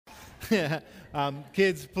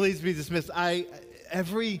Kids, please be dismissed.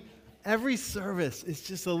 Every service is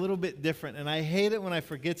just a little bit different, and I hate it when I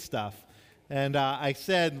forget stuff. And I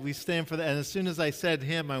said we stand for that, and as soon as I said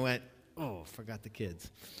him, I went, oh, forgot the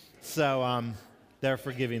kids. So they're a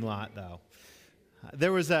forgiving lot, though.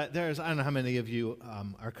 There's I don't know how many of you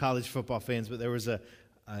are college football fans, but there was I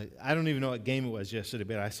don't even know what game it was yesterday,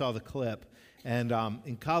 but I saw the clip. And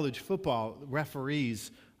in college football,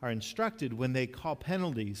 referees are instructed when they call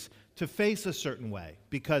penalties to face a certain way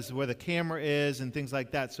because where the camera is and things like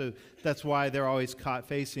that. So that's why they're always caught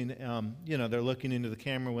facing, they're looking into the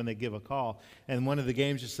camera when they give a call. And one of the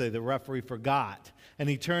games, just say the referee forgot, and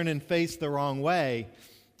he turned and faced the wrong way.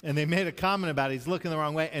 And they made a comment about it. He's looking the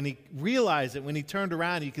wrong way, and he realized it when he turned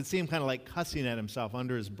around. You could see him kind of like cussing at himself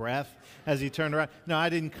under his breath as he turned around. No, I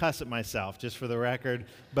didn't cuss at myself, just for the record,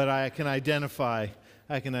 but I can identify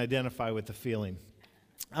with the feeling.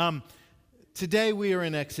 Today we are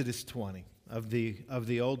in Exodus 20 of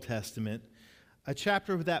the Old Testament, a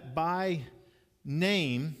chapter that by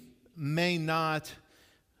name may not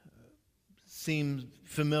seem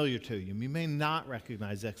familiar to you. You may not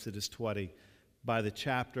recognize Exodus 20 by the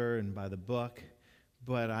chapter and by the book,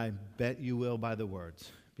 but I bet you will by the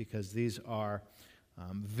words, because these are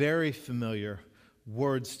very familiar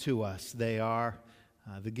words to us. They are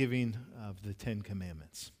the giving of the Ten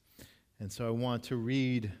Commandments. And so I want to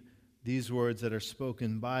read these words that are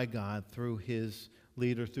spoken by God through his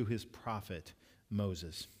leader, through his prophet,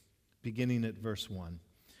 Moses, beginning at verse 1.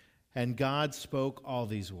 And God spoke all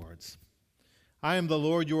these words. I am the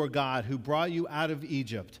Lord your God who brought you out of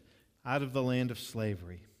Egypt, out of the land of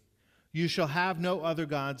slavery. You shall have no other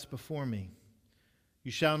gods before me.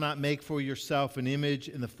 You shall not make for yourself an image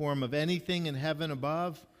in the form of anything in heaven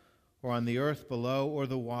above, or on the earth below, or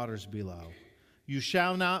the waters below. You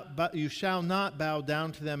shall not bow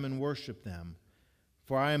down to them and worship them,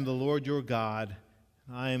 for I am the Lord your God,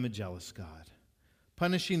 and I am a jealous God,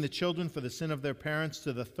 punishing the children for the sin of their parents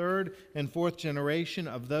to the third and fourth generation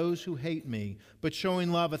of those who hate me, but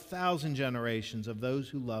showing love 1,000 generations of those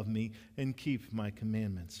who love me and keep my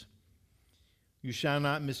commandments. You shall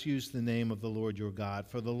not misuse the name of the Lord your God,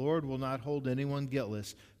 for the Lord will not hold anyone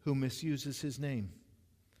guiltless who misuses his name.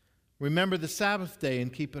 Remember the Sabbath day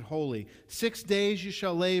and keep it holy. 6 days you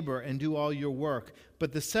shall labor and do all your work,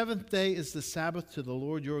 but the seventh day is the Sabbath to the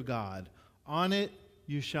Lord your God. On it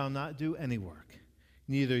you shall not do any work.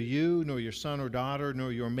 Neither you, nor your son or daughter,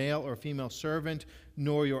 nor your male or female servant,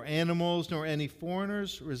 nor your animals, nor any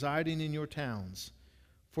foreigners residing in your towns.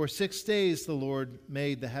 For 6 days the Lord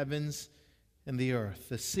made the heavens and the earth,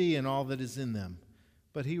 the sea and all that is in them.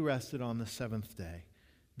 But he rested on the seventh day.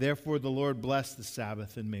 Therefore the Lord blessed the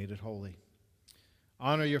Sabbath and made it holy.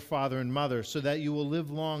 Honor your father and mother, so that you will live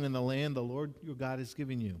long in the land the Lord your God is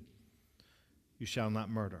giving you. You shall not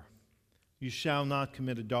murder. You shall not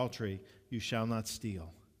commit adultery. You shall not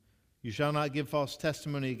steal. You shall not give false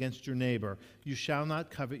testimony against your neighbor. You shall not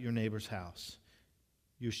covet your neighbor's house.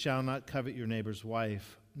 You shall not covet your neighbor's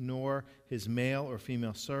wife, nor his male or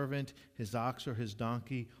female servant, his ox or his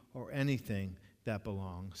donkey, or anything that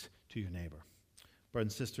belongs to your neighbor.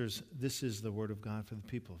 Brothers and sisters, this is the word of God for the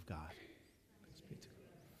people of God.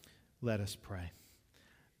 Let us pray.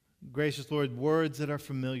 Gracious Lord, words that are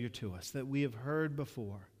familiar to us, that we have heard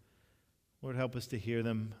before, Lord, help us to hear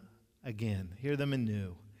them again, hear them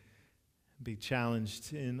anew, be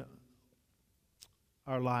challenged in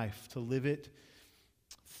our life to live it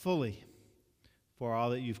fully for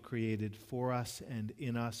all that you've created for us and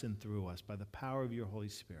in us and through us by the power of your Holy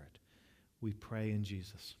Spirit. We pray in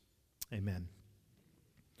Jesus. Amen.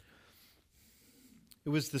 It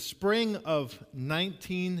was the spring of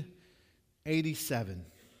 1987.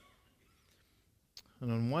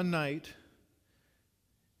 And on one night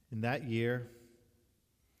in that year,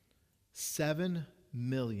 7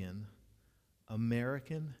 million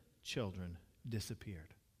American children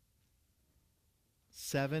disappeared.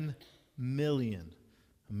 7 million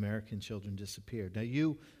American children disappeared. Now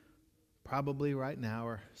you probably right now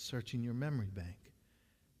are searching your memory bank.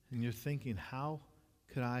 And you're thinking, how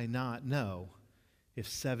could I not know if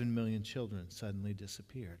 7 million children suddenly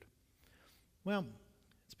disappeared? Well,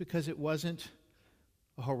 it's because it wasn't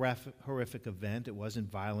a horrific event. It wasn't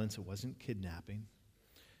violence. It wasn't kidnapping.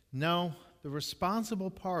 No, the responsible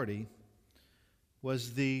party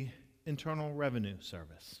was the Internal Revenue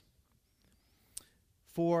Service.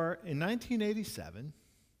 For in 1987,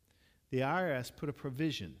 the IRS put a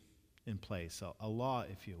provision in place, a law,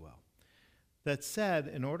 if you will, that said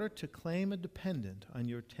in order to claim a dependent on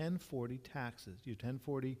your 1040 taxes, your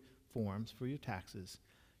 1040 forms for your taxes,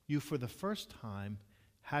 you for the first time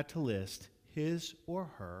had to list his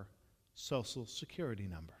or her Social Security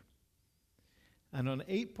number. And on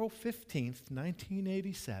April 15th,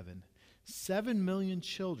 1987, 7 million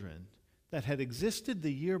children that had existed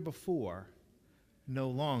the year before no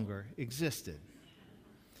longer existed.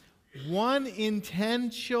 1 in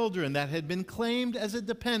 10 children that had been claimed as a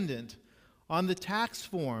dependent on the tax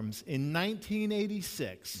forms in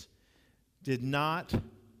 1986 did not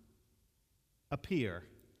appear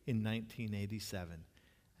in 1987.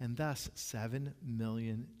 And thus, 7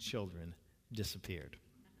 million children disappeared.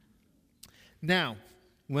 Now,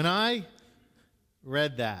 when I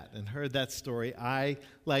read that and heard that story, I,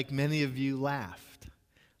 like many of you, laughed.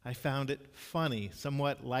 I found it funny,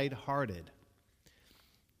 somewhat lighthearted.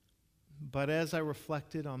 But as I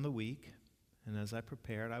reflected on the week and as I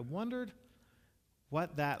prepared, I wondered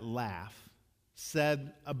what that laugh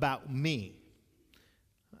said about me.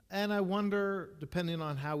 And I wonder, depending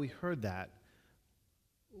on how we heard that,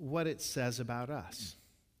 what it says about us.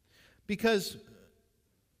 Because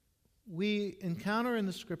we encounter in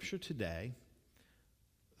the Scripture today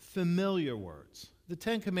familiar words. The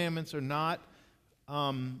Ten Commandments are not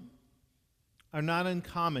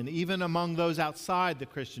uncommon, even among those outside the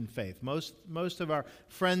Christian faith. Most of our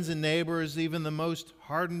friends and neighbors, even the most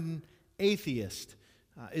hardened atheist,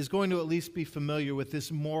 is going to at least be familiar with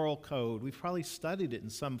this moral code. We've probably studied it in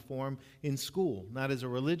some form in school, not as a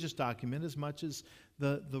religious document as much as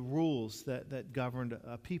the rules that governed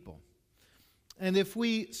a people. And if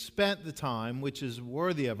we spent the time, which is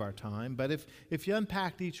worthy of our time, but if you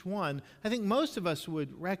unpacked each one, I think most of us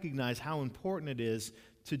would recognize how important it is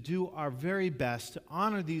to do our very best to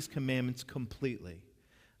honor these commandments completely.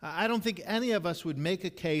 I don't think any of us would make a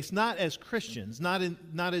case, not as Christians,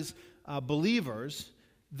 not as believers,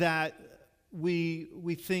 that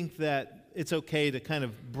we think that it's okay to kind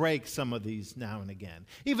of break some of these now and again,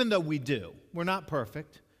 even though we do. We're not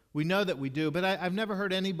perfect. We know that we do, but I've never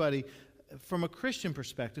heard anybody from a Christian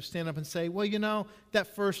perspective stand up and say, well, you know,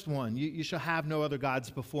 that first one, you shall have no other gods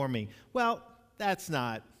before me. Well, that's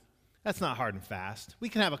not hard and fast. We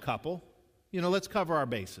can have a couple. Let's cover our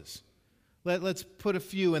bases. Let's put a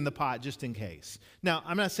few in the pot just in case. Now,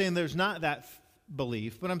 I'm not saying there's not that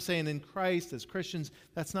belief, but I'm saying in Christ, as Christians,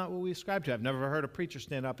 that's not what we ascribe to. I've never heard a preacher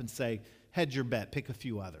stand up and say, hedge your bet, pick a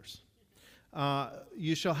few others.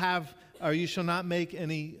 You shall not make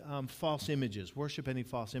any false images, worship any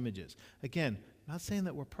false images. Again, I'm not saying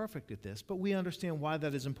that we're perfect at this, but we understand why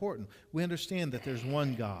that is important. We understand that there's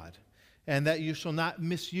one God, and that you shall not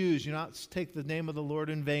misuse, you not take the name of the Lord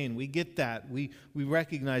in vain. We get that. We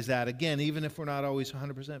recognize that, again, even if we're not always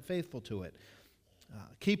 100% faithful to it.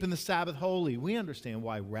 Keeping the Sabbath holy, we understand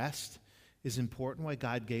why rest is important, why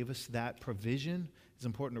God gave us that provision. It's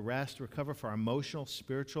important to rest, recover for our emotional,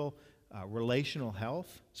 spiritual, relational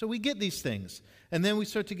health. So we get these things. And then we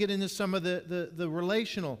start to get into some of the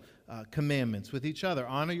relational commandments with each other.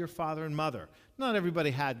 Honor your father and mother. Not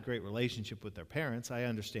everybody had a great relationship with their parents. I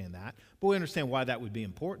understand that. But we understand why that would be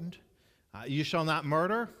important. You shall not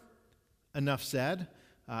murder. Enough said.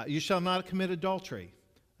 You shall not commit adultery.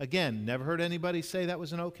 Again, never heard anybody say that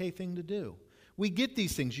was an okay thing to do. We get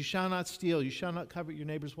these things. You shall not steal. You shall not covet your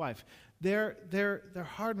neighbor's wife. They're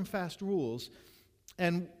hard and fast rules.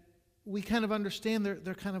 And we kind of understand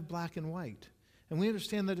they're kind of black and white. And we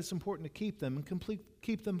understand that it's important to keep them and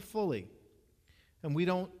keep them fully. And we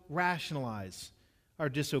don't rationalize our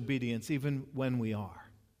disobedience even when we are.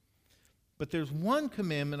 But there's one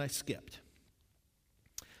commandment I skipped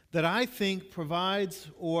that I think provides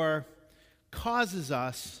or causes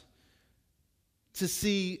us to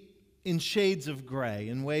see in shades of gray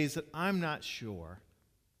in ways that I'm not sure.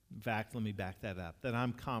 In fact, let me back that up, that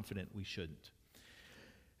I'm confident we shouldn't.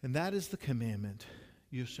 And that is the commandment,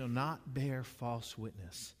 you shall not bear false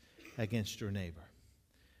witness against your neighbor.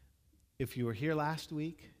 If you were here last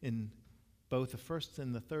week, in both the first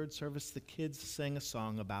and the third service, the kids sang a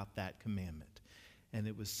song about that commandment. And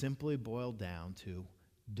it was simply boiled down to,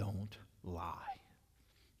 don't lie.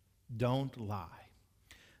 Don't lie.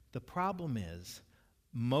 The problem is,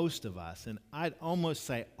 most of us, and I'd almost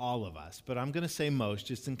say all of us, but I'm going to say most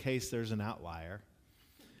just in case there's an outlier.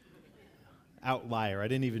 Outlier, I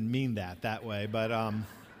didn't even mean that way, but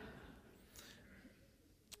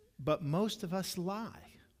most of us lie.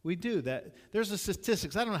 We do. There's a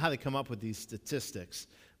statistics, I don't know how they come up with these statistics,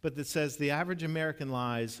 but that says the average American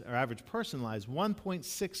lies, or average person lies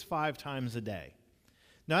 1.65 times a day.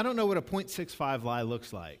 Now, I don't know what a 0.65 lie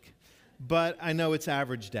looks like, but I know it's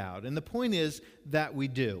averaged out. And the point is that we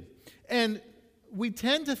do. And we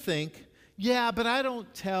tend to think, yeah, but I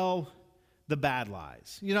don't tell the bad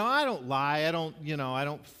lies. I don't lie. I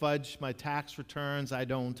don't fudge my tax returns. I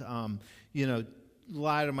don't,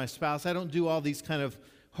 lie to my spouse. I don't do all these kind of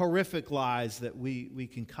horrific lies that we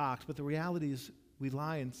concoct. But the reality is we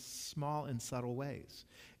lie in small and subtle ways,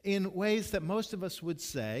 in ways that most of us would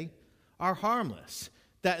say are harmless,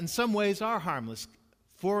 that in some ways are harmless.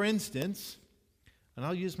 For instance, and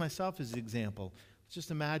I'll use myself as an example,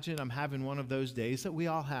 just imagine I'm having one of those days that we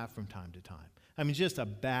all have from time to time. I mean, just a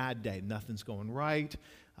bad day. Nothing's going right.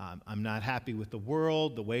 I'm not happy with the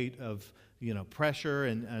world, the weight of pressure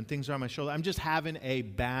and things are on my shoulder. I'm just having a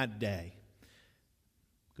bad day.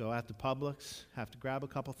 Go out to Publix, have to grab a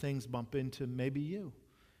couple things, bump into maybe you.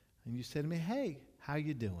 And you say to me, hey, how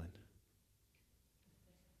you doing?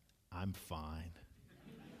 I'm fine.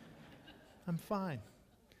 I'm fine.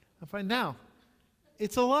 I'm fine. Now,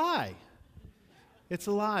 it's a lie. It's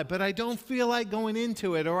a lie, but I don't feel like going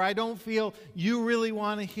into it, or I don't feel you really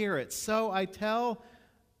want to hear it. So I tell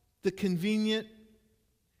the convenient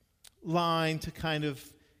line to kind of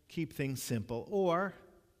keep things simple. Or,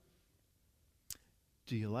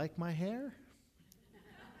 do you like my hair?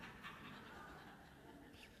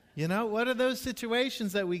 What are those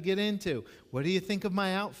situations that we get into? What do you think of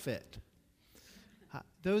my outfit?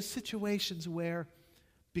 Those situations where,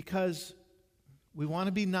 because we want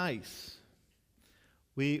to be nice,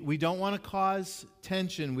 we don't want to cause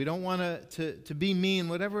tension, we don't want to be mean,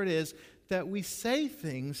 whatever it is, that we say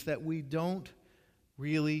things that we don't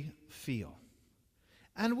really feel.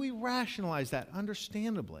 And we rationalize that,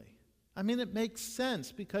 understandably. I mean, it makes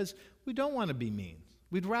sense because we don't want to be mean.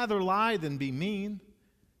 We'd rather lie than be mean.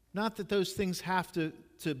 Not that those things have to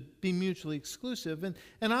be mutually exclusive. And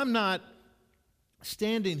I'm not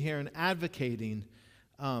standing here and advocating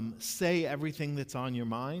say everything that's on your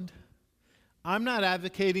mind. I'm not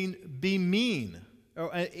advocating be mean.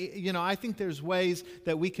 I think there's ways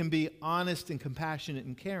that we can be honest and compassionate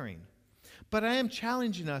and caring. But I am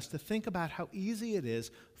challenging us to think about how easy it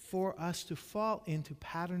is for us to fall into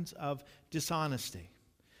patterns of dishonesty,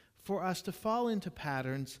 for us to fall into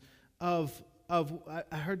patterns of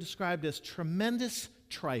I heard described as tremendous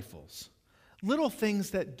trifles, little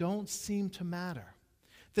things that don't seem to matter,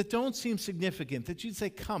 that don't seem significant, that you'd say,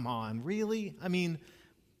 come on, really? I mean,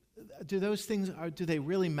 do those things, do they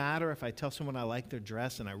really matter if I tell someone I like their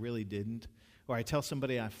dress and I really didn't? Or I tell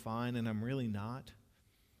somebody I'm fine and I'm really not?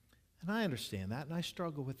 And I understand that, and I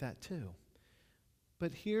struggle with that too.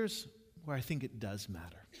 But here's where I think it does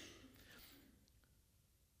matter.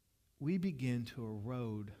 We begin to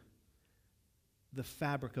erode the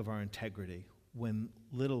fabric of our integrity when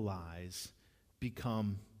little lies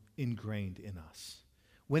become ingrained in us.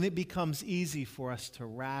 When it becomes easy for us to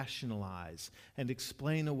rationalize and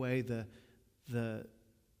explain away the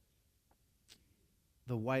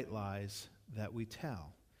white lies that we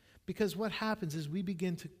tell. Because what happens is we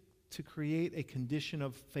begin to create a condition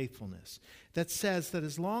of faithfulness that says that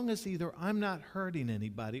as long as either I'm not hurting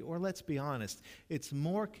anybody, or let's be honest, it's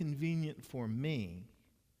more convenient for me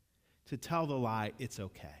to tell the lie, it's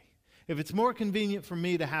okay. If it's more convenient for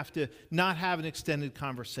me to have to not have an extended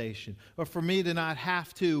conversation, or for me to not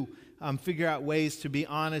have to figure out ways to be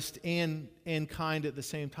honest and kind at the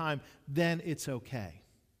same time, then it's okay.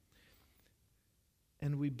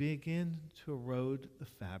 And we begin to erode the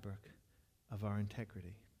fabric of our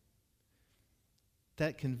integrity.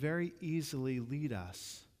 That can very easily lead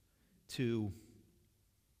us to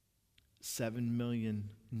 7 million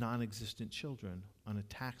non-existent children on a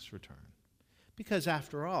tax return. Because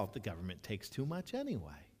after all, the government takes too much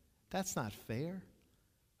anyway. That's not fair.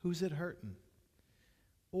 Who's it hurting?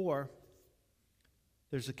 Or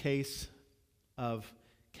there's a case of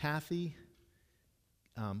Kathy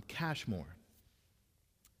Cashmore.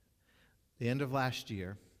 The end of last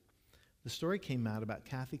year, the story came out about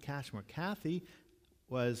Kathy Cashmore. Kathy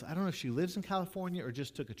was, I don't know if she lives in California or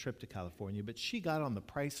just took a trip to California, but she got on The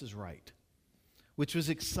Price is Right, which was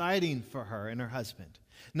exciting for her and her husband.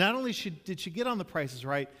 Not only did she get on The Price is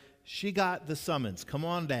Right, she got the summons, come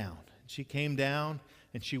on down. She came down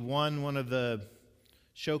and she won one of the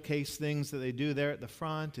showcase things that they do there at the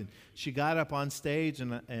front, and she got up on stage,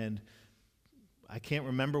 and I can't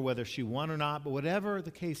remember whether she won or not, but whatever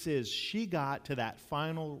the case is, she got to that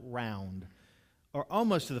final round, or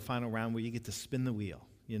almost to the final round, where you get to spin the wheel.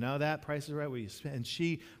 You know that, Price is Right, where you spin? And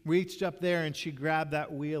she reached up there and she grabbed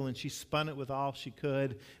that wheel and she spun it with all she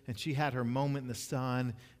could, and she had her moment in the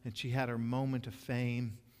sun, and she had her moment of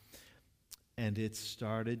fame, and it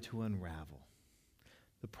started to unravel.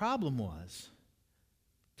 The problem was,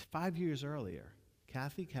 5 years earlier,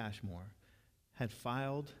 Kathy Cashmore had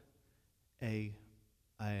filed a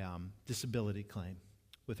disability claim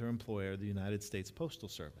with her employer, the United States Postal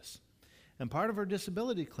Service. And part of her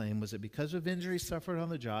disability claim was that because of injuries suffered on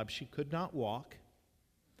the job, she could not walk,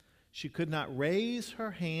 she could not raise her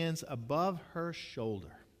hands above her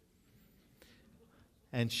shoulder.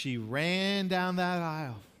 And she ran down that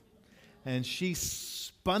aisle, and she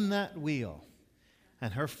spun that wheel.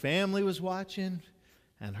 And her family was watching,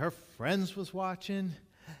 and her friends was watching,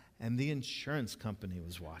 and the insurance company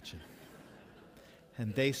was watching.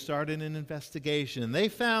 And they started an investigation. And they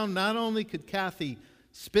found not only could Kathy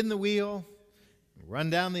spin the wheel, run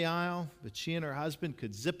down the aisle, but she and her husband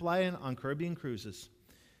could zip line on Caribbean cruises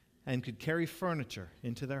and could carry furniture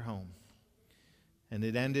into their home. And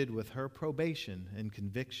it ended with her probation and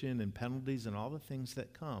conviction and penalties and all the things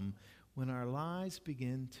that come when our lives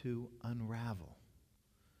begin to unravel.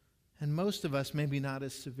 And most of us, maybe not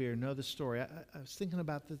as severe, know the story. I was thinking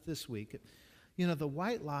about this week. You know, the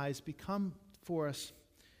white lies become for us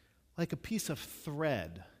like a piece of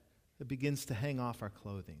thread that begins to hang off our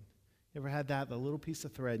clothing. You ever had that, the little piece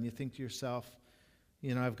of thread, and you think to yourself,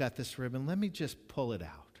 you know, I've got this ribbon, let me just pull it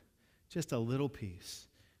out. Just a little piece.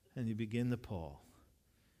 And you begin to pull.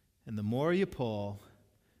 And the more you pull,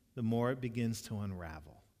 the more it begins to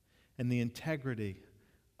unravel. And the integrity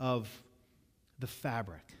of the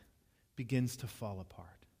fabric begins to fall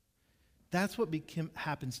apart. That's what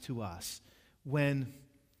happens to us when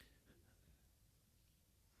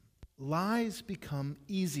lies become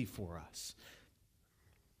easy for us.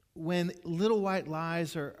 When little white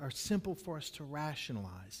lies are simple for us to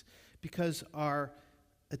rationalize because our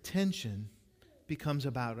attention becomes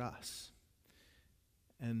about us.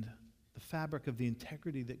 And the fabric of the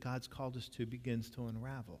integrity that God's called us to begins to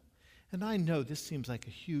unravel. And I know this seems like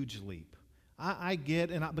a huge leap. I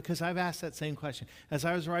get, because I've asked that same question. As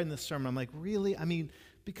I was writing this sermon, I'm like, really? I mean,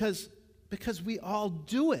 because we all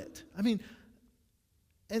do it. I mean,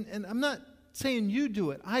 and I'm not saying you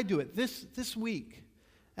do it. I do it. This week,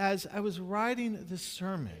 as I was writing this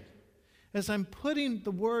sermon, as I'm putting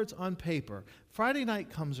the words on paper, Friday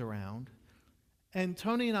night comes around, and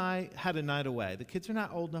Tony and I had a night away. The kids are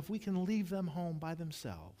not old enough. We can leave them home by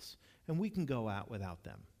themselves, and we can go out without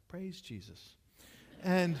them. Praise Jesus.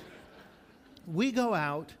 And we go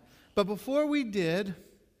out, but before we did,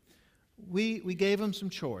 we gave them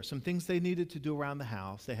some chores, some things they needed to do around the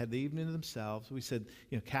house. They had the evening to themselves. We said,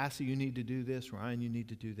 you know, Cassie, you need to do this. Ryan, you need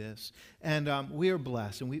to do this. And we are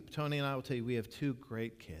blessed. And Tony and I will tell you, we have two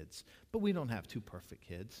great kids, but we don't have two perfect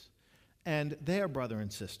kids. And they are brother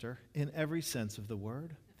and sister in every sense of the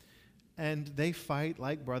word. And they fight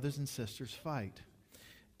like brothers and sisters fight.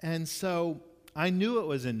 And so I knew it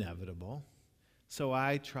was inevitable, so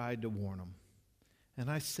I tried to warn them. And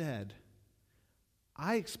I said,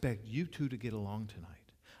 I expect you two to get along tonight.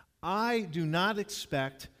 I do not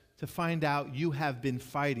expect to find out you have been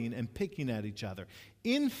fighting and picking at each other.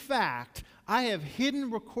 In fact, I have hidden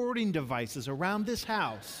recording devices around this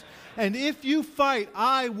house, and if you fight,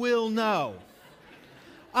 I will know.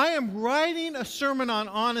 I am writing a sermon on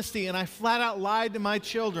honesty, and I flat out lied to my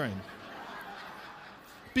children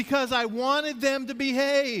because I wanted them to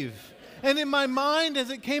behave. And in my mind,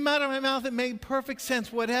 as it came out of my mouth, it made perfect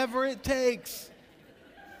sense, whatever it takes.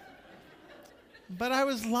 But I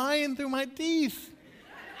was lying through my teeth.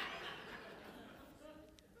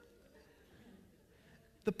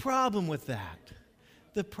 The problem with that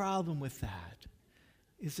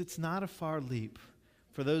is it's not a far leap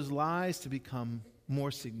for those lies to become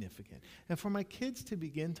more significant. And for my kids to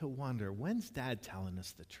begin to wonder, when's Dad telling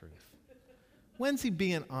us the truth? When's he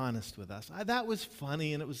being honest with us? That was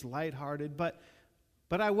funny and it was lighthearted, but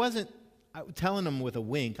I wasn't telling them with a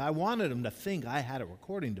wink. I wanted them to think I had a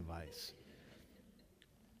recording device.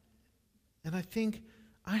 And I think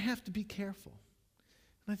I have to be careful.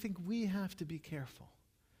 And I think we have to be careful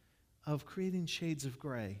of creating shades of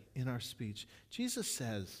gray in our speech. Jesus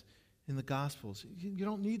says in the Gospels, you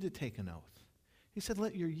don't need to take an oath. He said,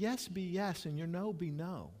 let your yes be yes and your no be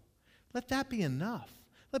no. Let that be enough.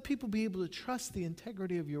 Let people be able to trust the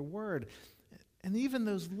integrity of your word. And even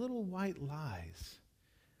those little white lies,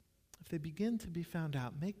 if they begin to be found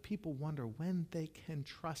out, make people wonder when they can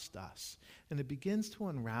trust us. And it begins to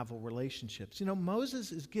unravel relationships. You know,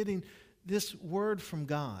 Moses is getting this word from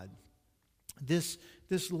God, this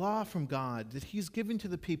law from God that he's giving to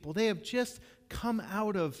the people. They have just come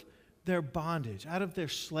out of their bondage, out of their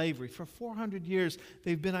slavery. For 400 years,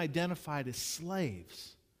 they've been identified as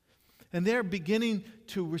slaves. And they're beginning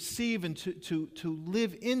to receive and to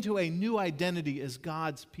live into a new identity as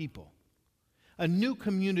God's people. A new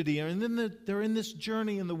community. And then they're in this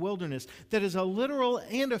journey in the wilderness that is a literal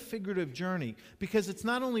and a figurative journey. Because it's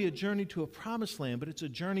not only a journey to a promised land, but it's a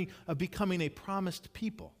journey of becoming a promised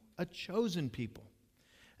people, a chosen people.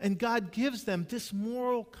 And God gives them this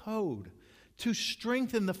moral code to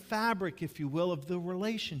strengthen the fabric, if you will, of the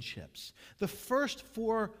relationships. The first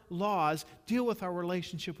 4 laws deal with our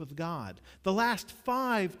relationship with God. The last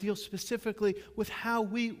 5 deal specifically with how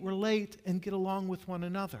we relate and get along with one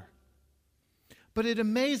another. But it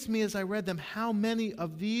amazed me as I read them how many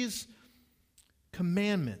of these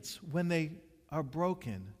commandments, when they are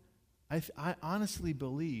broken, I honestly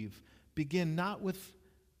believe begin not with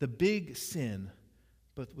the big sin,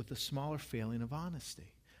 but with the smaller failing of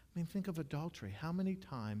honesty. I mean, think of adultery. How many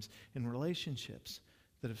times in relationships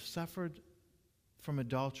that have suffered from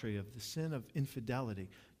adultery, of the sin of infidelity,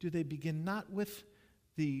 do they begin not with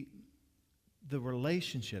the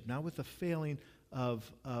relationship, not with the failing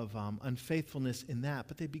of unfaithfulness in that,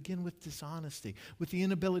 but they begin with dishonesty, with the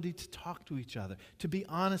inability to talk to each other, to be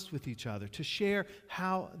honest with each other, to share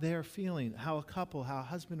how they're feeling, how a couple, how a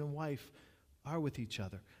husband and wife are with each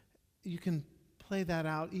other. You can play that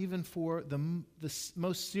out even for the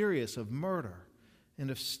most serious of murder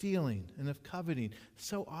and of stealing and of coveting.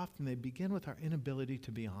 So often they begin with our inability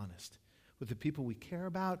to be honest with the people we care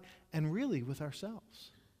about and really with ourselves,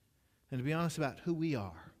 and to be honest about who we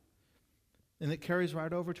are. And it carries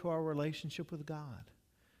right over to our relationship with God.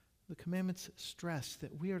 The commandments stress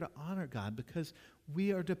that we are to honor God because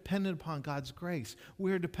we are dependent upon God's grace.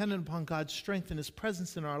 We are dependent upon God's strength and His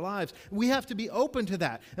presence in our lives. We have to be open to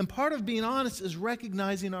that. And part of being honest is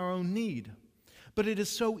recognizing our own need. But it is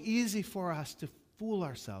so easy for us to fool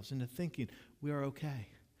ourselves into thinking we are okay.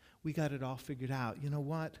 We got it all figured out. You know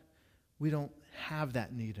what? We don't have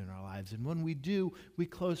that need in our lives. And when we do, we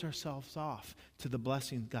close ourselves off to the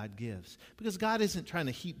blessing God gives. Because God isn't trying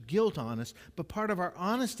to heap guilt on us, but part of our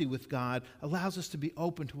honesty with God allows us to be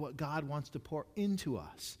open to what God wants to pour into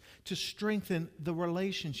us, to strengthen the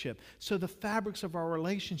relationship. So the fabrics of our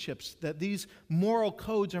relationships that these moral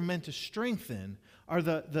codes are meant to strengthen are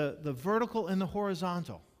the vertical and the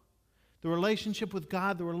horizontal. The relationship with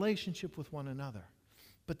God, the relationship with one another.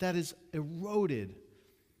 But that is eroded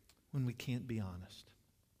when we can't be honest.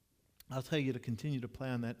 I'll tell you to continue to play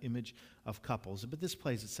on that image of couples, but this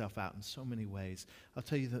plays itself out in so many ways. I'll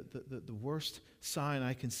tell you the worst sign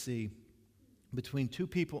I can see between 2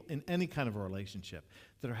 people in any kind of a relationship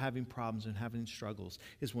that are having problems and having struggles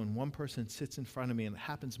is when one person sits in front of me, and it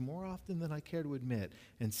happens more often than I care to admit,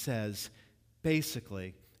 and says,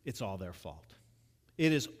 basically, it's all their fault.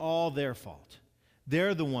 It is all their fault.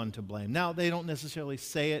 They're the one to blame. Now, they don't necessarily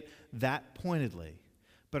say it that pointedly,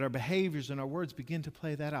 but our behaviors and our words begin to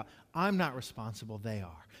play that out. I'm not responsible, they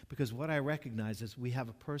are. Because what I recognize is I have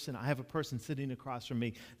a person sitting across from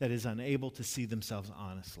me that is unable to see themselves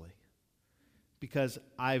honestly. Because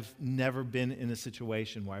I've never been in a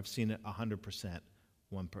situation where I've seen it 100%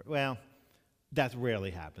 one person. Well, that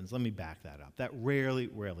rarely happens. Let me back that up. That rarely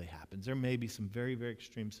happens. There may be some very, very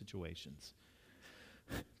extreme situations.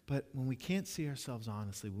 But when we can't see ourselves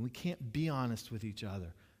honestly, when we can't be honest with each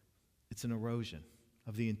other, it's an erosion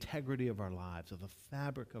of the integrity of our lives, of the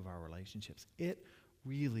fabric of our relationships. It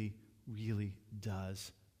really, really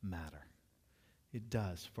does matter. It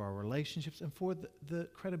does for our relationships and for the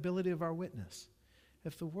credibility of our witness.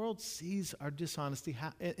 If the world sees our dishonesty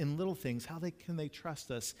in little things, how can they trust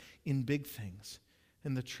us in big things,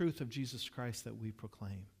 in the truth of Jesus Christ that we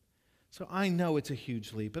proclaim? So I know it's a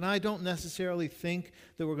huge leap, and I don't necessarily think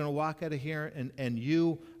that we're going to walk out of here and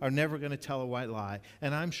you are never going to tell a white lie.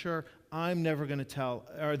 And I'm sure I'm never going to tell,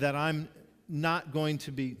 or that I'm not going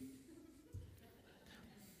to be.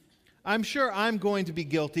 I'm sure I'm going to be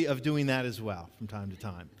guilty of doing that as well from time to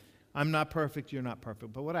time. I'm not perfect, you're not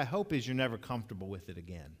perfect, but what I hope is you're never comfortable with it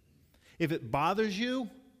again. If it bothers you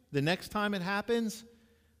the next time it happens,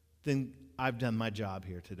 then I've done my job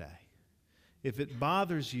here today. If it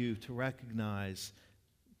bothers you to recognize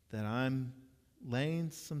that I'm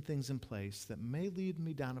laying some things in place that may lead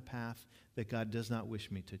me down a path that God does not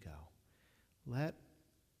wish me to go, let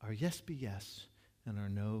our yes be yes and our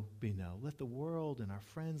no be no. Let the world and our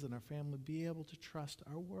friends and our family be able to trust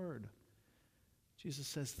our word. Jesus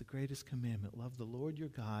says the greatest commandment, love the Lord your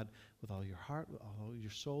God with all your heart, with all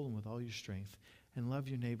your soul, and with all your strength, and love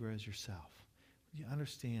your neighbor as yourself. You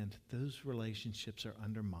understand those relationships are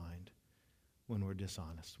undermined when we're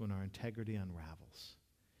dishonest, when our integrity unravels.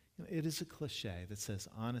 You know, it is a cliche that says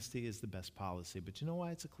honesty is the best policy, but you know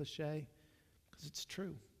why it's a cliche? Because it's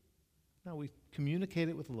true. Now, we communicate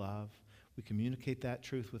it with love. We communicate that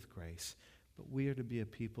truth with grace, but we are to be a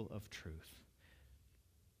people of truth.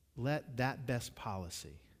 Let that best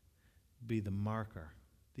policy be the marker,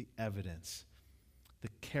 the evidence, the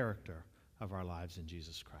character of our lives in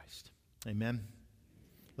Jesus Christ. Amen?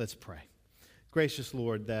 Let's pray. Gracious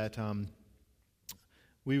Lord, that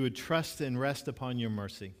we would trust and rest upon your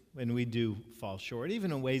mercy when we do fall short,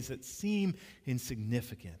 even in ways that seem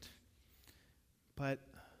insignificant. But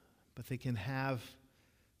they can have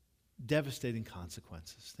devastating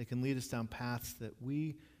consequences. They can lead us down paths that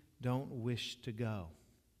we don't wish to go.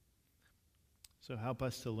 So help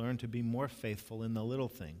us to learn to be more faithful in the little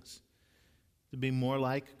things, to be more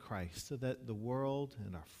like Christ, so that the world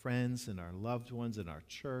and our friends and our loved ones and our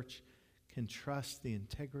church can trust the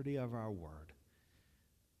integrity of our word,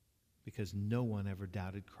 because no one ever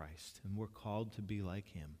doubted Christ, and we're called to be like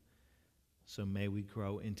him. So may we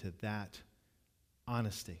grow into that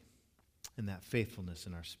honesty and that faithfulness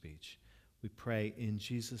in our speech. We pray in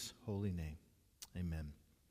Jesus' holy name. Amen.